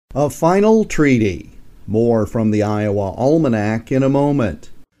A final treaty. More from the Iowa Almanac in a moment.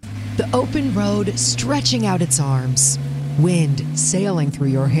 The open road stretching out its arms, wind sailing through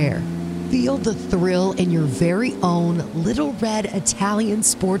your hair. Feel the thrill in your very own little red Italian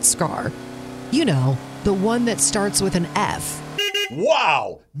sports car. You know, the one that starts with an F.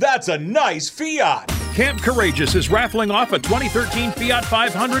 Wow, that's a nice Fiat. Camp Courageous is raffling off a 2013 Fiat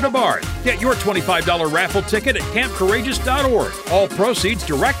 500 Abarth. Get your $25 raffle ticket at campcourageous.org. All proceeds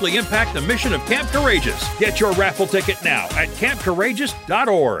directly impact the mission of Camp Courageous. Get your raffle ticket now at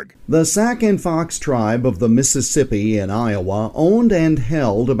campcourageous.org. The Sac and Fox tribe of the Mississippi in Iowa owned and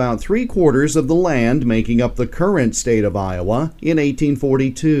held about 3/4 of the land making up the current state of Iowa in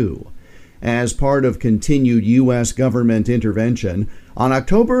 1842. As part of continued U.S. government intervention, on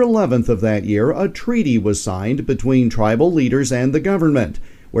October 11th of that year, a treaty was signed between tribal leaders and the government,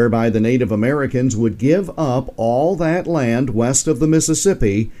 whereby the Native Americans would give up all that land west of the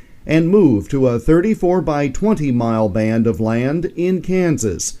Mississippi and move to a 34 by 20 mile band of land in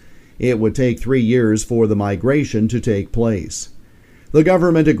Kansas. It would take 3 years for the migration to take place. The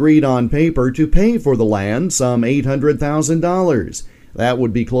government agreed on paper to pay for the land some $800,000. That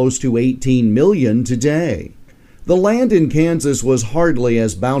would be close to $18 million today. The land in Kansas was hardly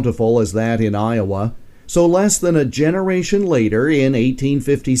as bountiful as that in Iowa, so less than a generation later, in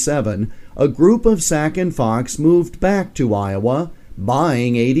 1857, a group of Sac and Fox moved back to Iowa,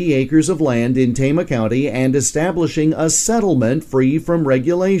 buying 80 acres of land in Tama County and establishing a settlement free from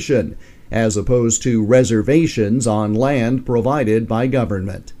regulation, as opposed to reservations on land provided by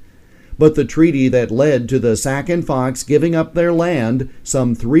government. But the treaty that led to the Sac and Fox giving up their land,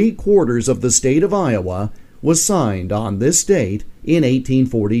 some 3/4 of the state of Iowa, was signed on this date in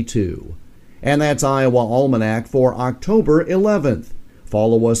 1842. And that's Iowa Almanac for October 11th.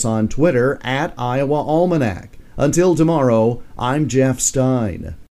 Follow us on Twitter at Iowa Almanac. Until tomorrow, I'm Jeff Stein.